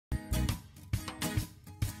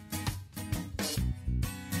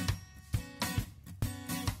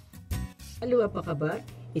Hello apa kabar?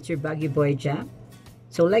 It's your Baggy Boy Jam.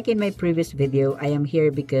 So like in my previous video, I am here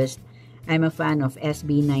because I'm a fan of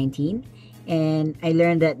SB19 and I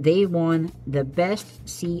learned that they won the best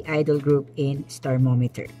C idol group in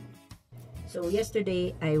Starmometer. So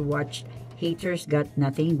yesterday I watched Haters Got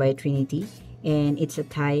Nothing by Trinity, and it's a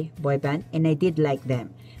Thai boy band and I did like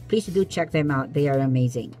them. Please do check them out, they are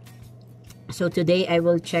amazing. So today I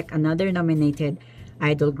will check another nominated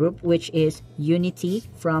idol group, which is UN1TY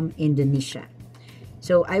from Indonesia.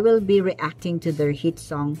 So I will be reacting to their hit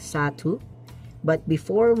song Satu. But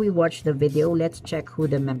before we watch the video, let's check who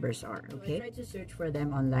the members are, okay? I tried to search for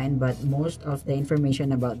them online, but most of the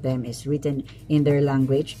information about them is written in their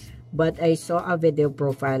language. But I saw a video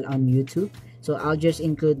profile on YouTube, so I'll just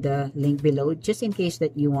include the link below just in case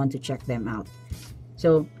that you want to check them out.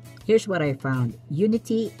 So here's what I found.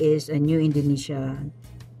 UN1TY is a new Indonesia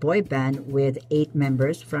boy band with 8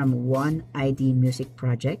 members from UN1TY music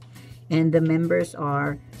project, and the members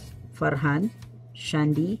are Farhan,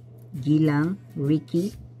 Shandi, Gilang,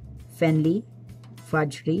 Ricky, Fenley,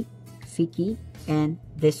 Fajri, Fiki, and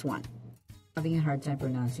this one. Having a hard time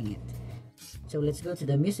pronouncing it. So let's go to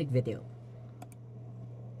the music video.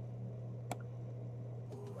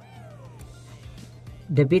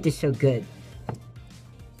 The beat is so good.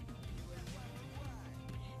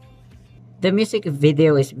 The music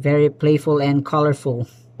video is very playful and colorful.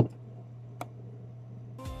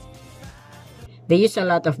 They use a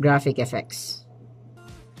lot of graphic effects.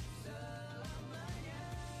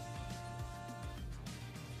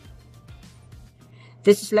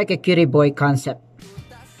 This is like a cutie boy concept.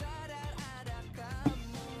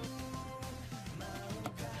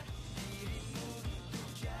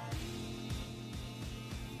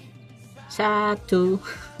 Satu.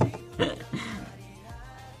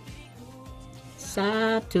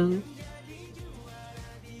 Satu.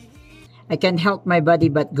 I can't help my body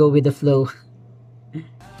but go with the flow.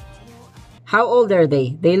 How old are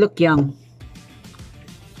they? They look young.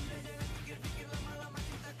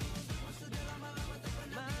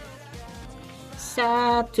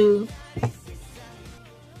 Satu.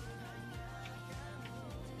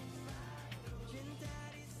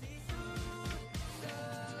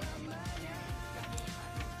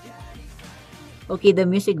 Okay, the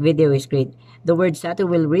music video is great. The word Satu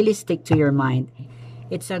will really stick to your mind.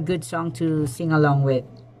 It's a good song to sing along with,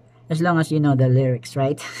 as long as you know the lyrics,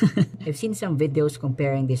 right? I've seen some videos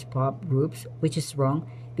comparing these pop groups, which is wrong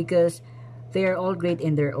because they are all great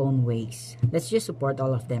in their own ways. Let's just support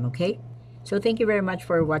all of them, okay? So thank you very much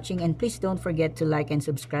for watching, and please don't forget to like and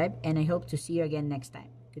subscribe, and I hope to see you again next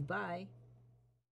time. Goodbye!